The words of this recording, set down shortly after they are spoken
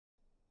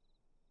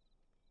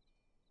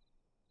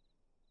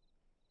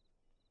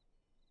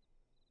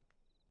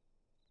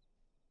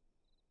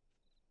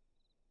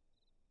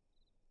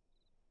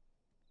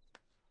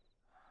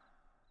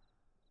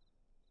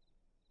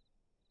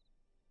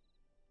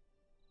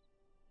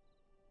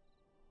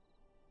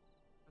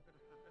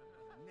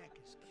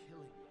is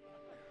killing me.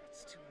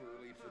 It's too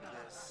early for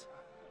this.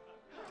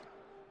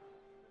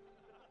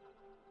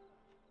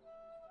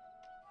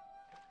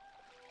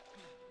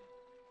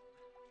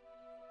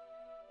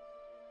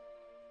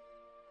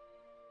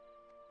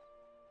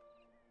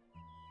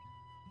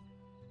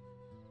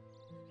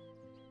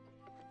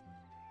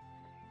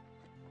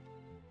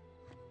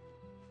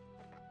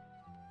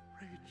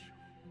 Rachel.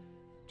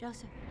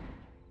 Joseph.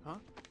 Huh?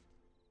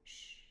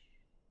 Shh.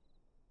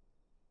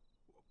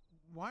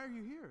 Why are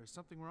you here? Is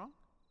something wrong?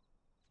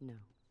 No.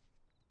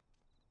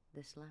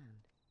 This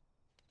land,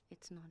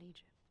 it's not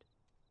Egypt.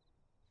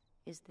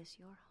 Is this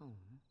your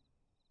home?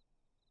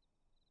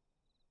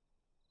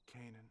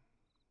 Canaan.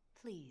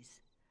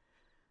 Please,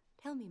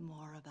 tell me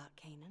more about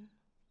Canaan.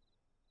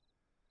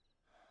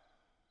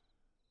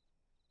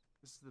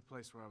 This is the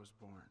place where I was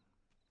born.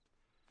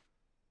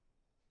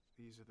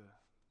 These are the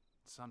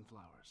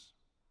sunflowers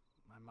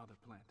my mother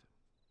planted.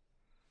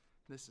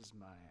 This is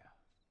my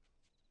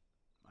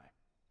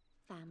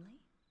Family?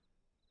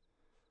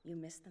 You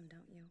miss them,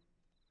 don't you?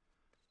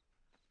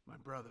 my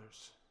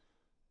brothers.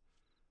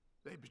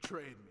 They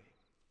betrayed me.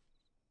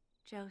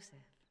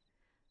 Joseph,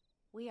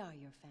 we are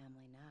your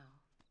family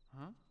now.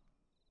 Huh?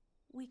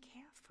 We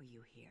care for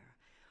you here.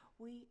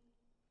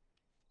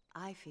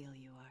 I feel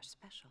you are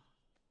special.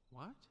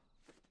 What?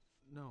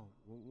 No.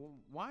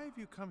 Why have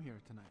you come here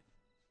tonight?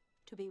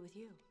 To be with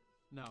you.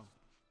 No.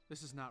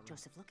 This is not right.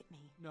 Joseph, look at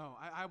me. No,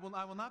 I will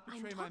not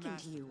betray my I'm talking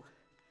master. to you.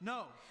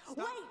 No. Stop.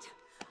 Wait!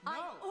 No.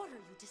 I order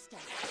you to stay.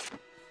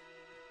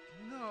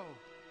 No.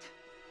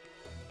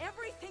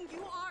 Everything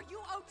you are, you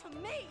owe to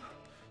me!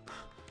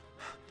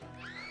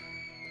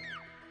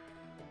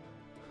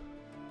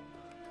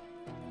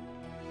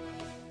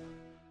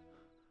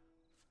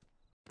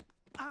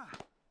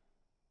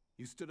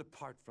 You stood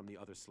apart from the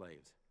other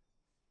slaves.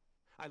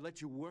 I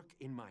let you work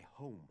in my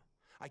home.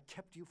 I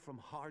kept you from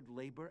hard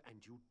labor, and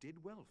you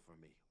did well for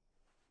me.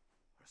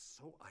 Or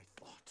so I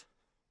thought.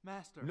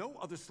 Master. No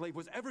other slave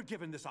was ever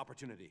given this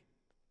opportunity.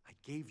 I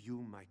gave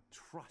you my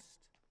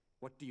trust.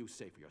 What do you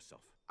say for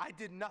yourself? I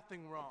did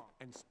nothing wrong.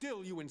 And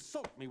still you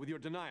insult me with your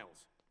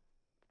denials.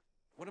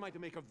 What am I to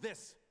make of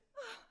this?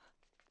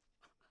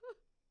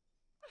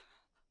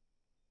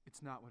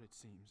 It's not what it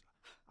seems.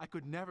 I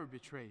could never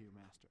betray you,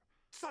 Master.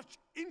 Such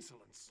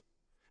insolence!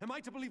 Am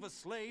I to believe a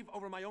slave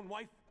over my own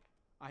wife?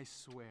 I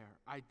swear,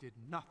 I did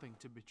nothing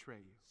to betray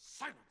you.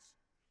 Silence!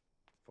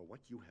 For what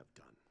you have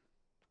done,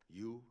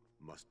 you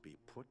must be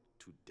put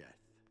to death.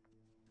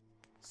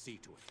 See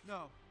to it.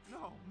 No,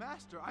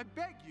 Master, I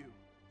beg you.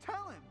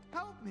 Tell him,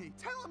 help me.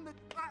 Tell him that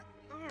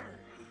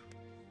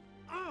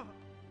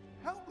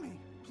help me,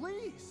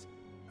 please.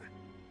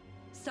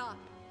 Stop.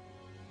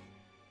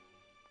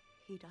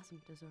 He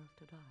doesn't deserve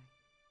to die.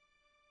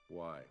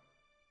 Why?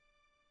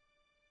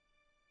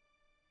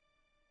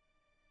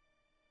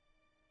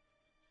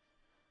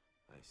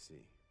 I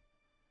see.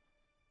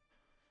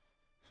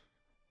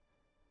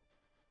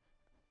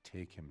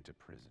 Take him to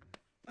prison.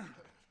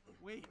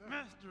 Wait,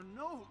 Master,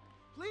 no.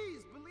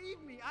 Please,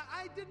 believe me.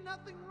 I did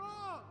nothing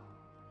wrong.